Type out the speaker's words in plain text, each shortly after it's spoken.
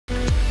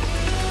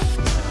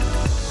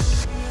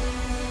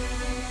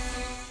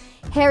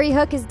Harry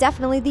Hook is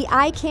definitely the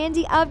eye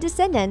candy of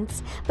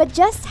Descendants, but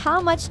just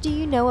how much do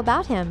you know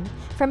about him?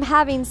 From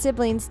having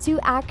siblings to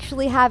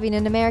actually having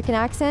an American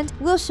accent,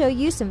 we'll show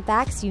you some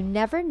facts you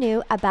never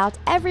knew about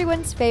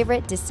everyone's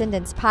favorite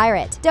Descendants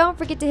pirate. Don't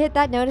forget to hit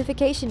that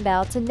notification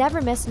bell to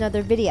never miss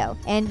another video,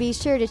 and be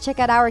sure to check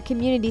out our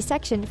community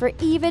section for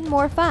even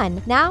more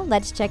fun. Now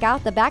let's check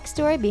out the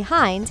backstory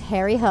behind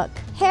Harry Hook.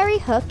 Harry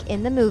Hook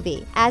in the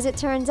movie. As it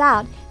turns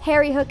out,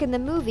 Harry Hook in the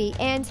movie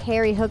and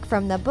Harry Hook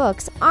from the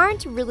books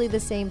aren't really the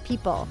same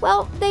people.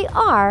 Well, they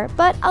are,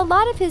 but a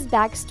lot of his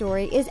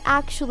backstory is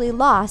actually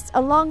lost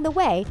along the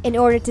way in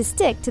order to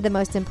stick to the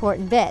most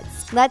important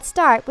bits. Let's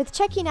start with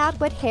checking out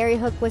what Harry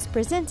Hook was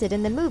presented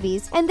in the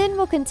movies, and then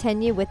we'll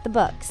continue with the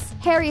books.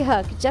 Harry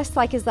Hook, just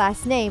like his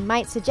last name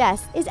might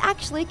suggest, is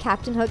actually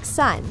Captain Hook's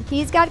son.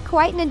 He's got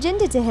quite an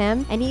agenda to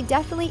him, and he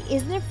definitely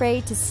isn't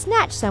afraid to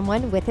snatch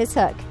someone with his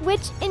hook,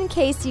 which, in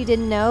case you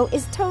didn't know,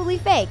 is totally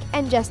fake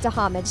and just a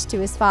homage to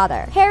his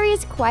father. Harry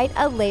is quite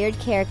a layered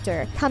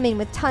character, coming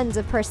with tons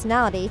of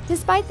personality,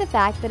 despite the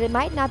fact that it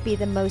might not be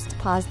the most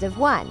positive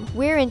one.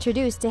 We're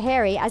introduced to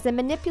Harry as a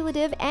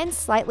manipulative and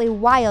slightly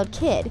wild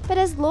kid, but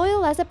as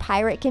loyal as a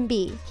pirate can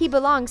be. He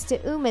belongs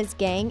to Uma's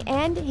gang,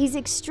 and he's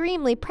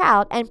extremely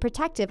proud and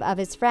protective of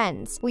his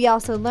friends. We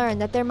also learn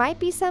that there might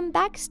be some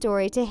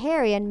backstory to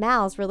Harry and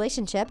Mal's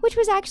relationship, which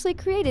was actually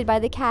created by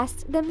the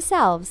cast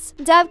themselves.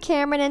 Dove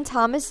Cameron and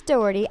Thomas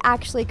Doherty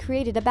actually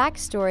created a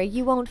backstory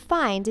you won't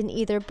find in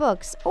either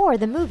books or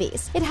the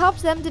movies. It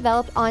helps them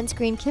develop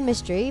on-screen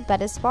chemistry,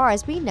 but as far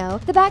as we know,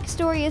 the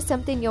backstory is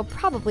something you'll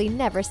probably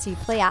never see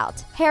play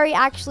out. Harry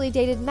actually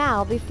dated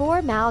Mal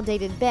before Mal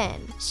dated Ben.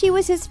 She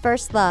was his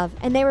first love,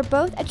 and they were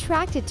both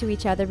attracted to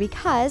each other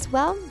because,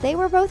 well, they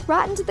were both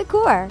rotten to the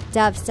core.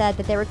 Dove said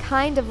that they were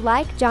kind of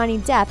like Johnny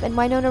Depp and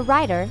Winona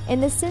Ryder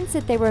in the sense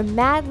that they were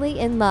madly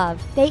in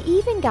love. They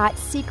even got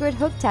secret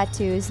hook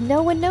tattoos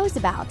no one knows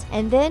about.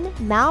 And then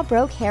Mal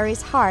broke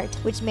Harry's heart,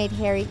 which made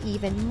Harry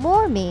even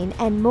more mean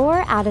and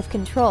more out of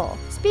control.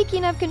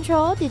 Speaking of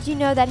control, did you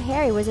know that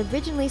Harry was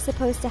originally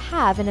supposed to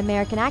have an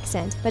American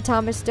accent, but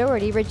Thomas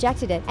Doherty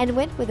rejected it and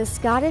went with a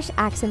Scottish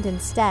accent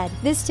instead?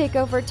 This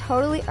takeover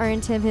totally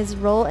earned him his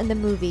role in the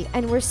movie,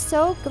 and we're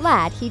so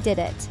glad he did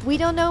it. We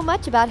don't know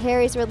much about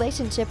Harry's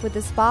relationship with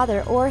his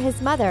father or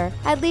his mother,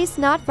 at least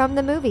not from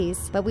the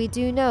movies, but we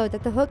do know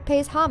that the Hook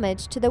pays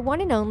homage to the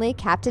one and only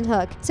Captain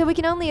Hook, so we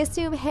can only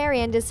assume Harry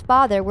and his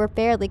father were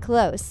fairly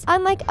close.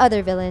 Unlike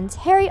other villains,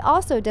 Harry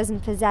also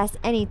doesn't possess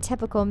any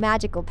typical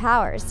magical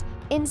powers.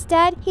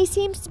 Instead, he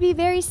seems to be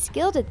very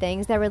skilled at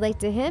things that relate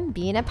to him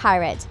being a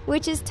pirate,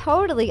 which is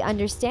totally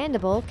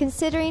understandable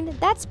considering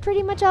that's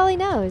pretty much all he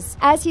knows.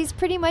 As he's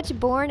pretty much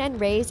born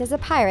and raised as a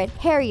pirate,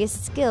 Harry is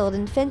skilled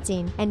in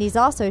fencing, and he's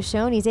also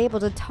shown he's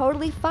able to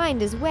totally find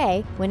his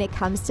way when it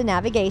comes to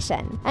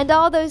navigation. And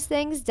all those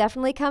things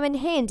definitely come in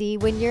handy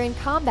when you're in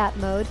combat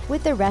mode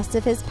with the rest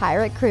of his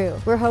pirate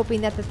crew. We're hoping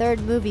that the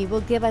third movie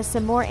will give us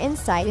some more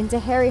insight into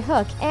Harry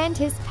Hook and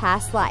his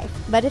past life.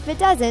 But if it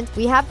doesn't,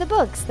 we have the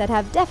books that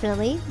have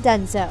definitely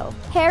done so.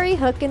 Harry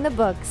Hook in the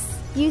books.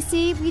 You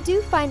see, we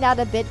do find out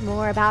a bit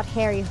more about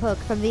Harry Hook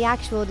from the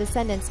actual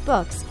Descendants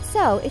books,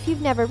 so if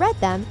you've never read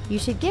them, you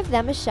should give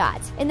them a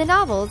shot. In the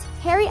novels,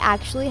 Harry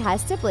actually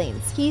has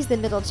siblings. He's the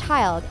middle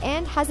child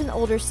and has an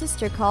older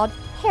sister called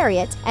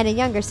Harriet and a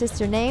younger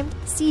sister named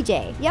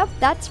CJ. Yep,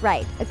 that's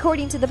right.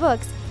 According to the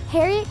books,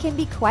 Harriet can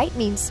be quite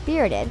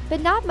mean-spirited, but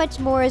not much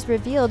more is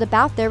revealed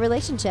about their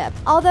relationship.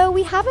 Although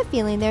we have a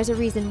feeling there's a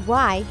reason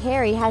why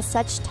Harry has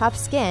such tough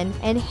skin,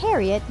 and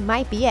Harriet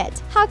might be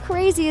it. How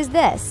crazy is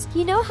this?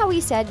 You know how we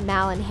said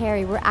Mal and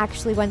Harry were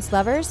actually once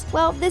lovers?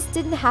 Well, this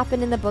didn't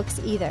happen in the books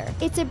either.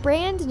 It's a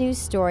brand new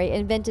story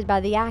invented by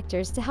the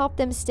actors to help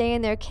them stay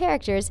in their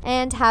characters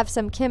and have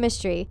some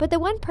chemistry. But the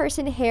one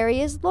person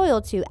Harry is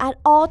loyal to at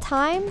all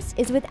times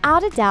is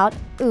without a doubt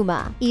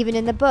Uma. Even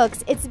in the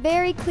books, it's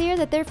very clear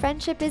that their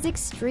friendship is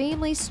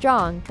extremely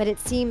strong, but it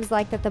seems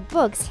like that the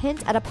books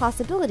hint at a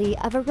possibility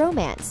of a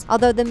romance.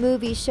 Although the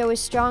movies show a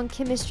strong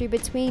chemistry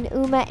between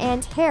Uma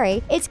and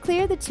Harry, it's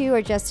clear the two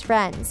are just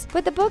friends.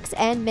 But the books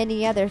and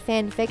many other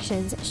fan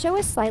fictions show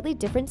a slightly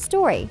different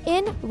story.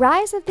 In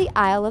Rise of the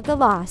Isle of the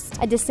Lost,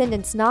 a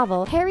Descendants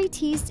novel, Harry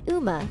teased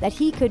Uma that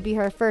he could be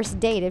her first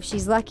date if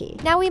she's lucky.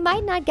 Now, we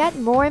might not get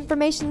more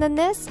information than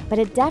this, but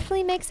it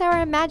definitely makes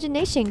our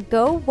imagination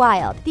go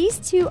wild. These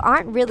two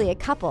aren't really a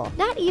couple,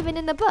 not even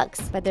in the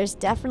books, but there's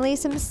definitely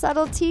some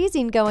subtle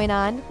teasing going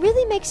on.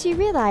 Really makes you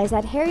realize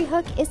that Harry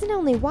Hook isn't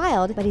only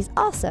wild, but he's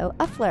also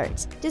a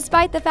flirt.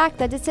 Despite the fact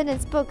that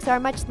Descendants books are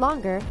much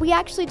longer, we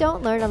actually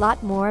don't learn a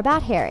lot more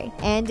about Harry.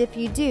 And if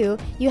you do,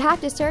 you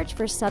have to search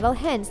for subtle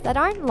hints that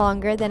aren't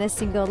longer than a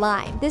single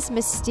line. This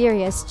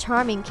mysterious,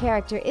 charming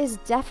character is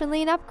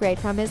definitely an upgrade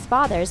from his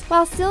father's,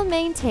 while still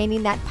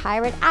maintaining that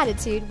pirate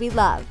attitude we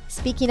love.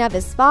 Speaking of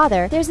his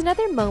father, there's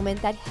another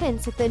moment that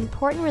hints at the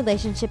important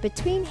relationship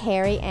between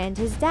Harry and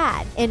his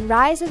dad. In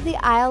Rise of the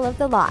Isle of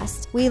the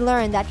Lost, we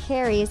learn that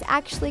Harry is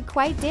actually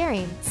quite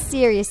daring.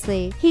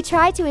 Seriously, he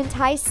tried to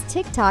entice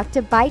Tick-Tock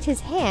to bite his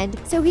hand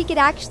so he could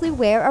actually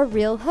wear a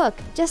real hook,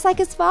 just like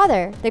his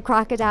father. The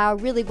crocodile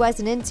really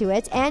wasn't into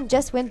it and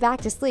just went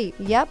back to sleep.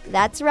 Yep,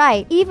 that's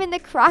right. Even the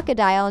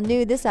crocodile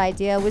knew this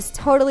idea was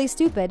totally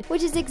stupid,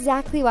 which is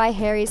exactly why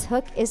Harry's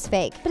hook is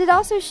fake. But it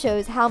also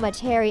shows how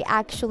much Harry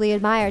actually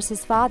admires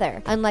his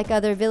father. Unlike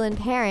other villain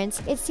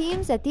parents, it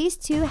seems that these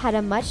two had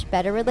a much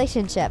better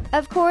relationship.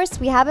 Of course,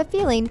 we have a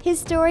feeling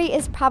his story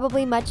is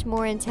probably much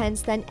more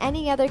intense than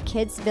any other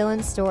kid's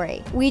villain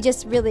story. We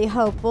just really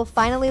hope we'll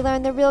finally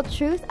learn the real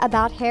truth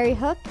about Harry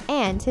Hook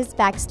and his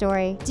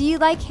backstory. Do you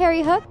like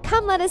Harry Hook?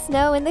 Come let us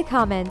know in the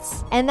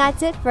comments. And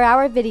that's it for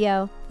our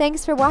video.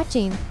 Thanks for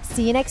watching.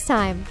 See you next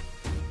time.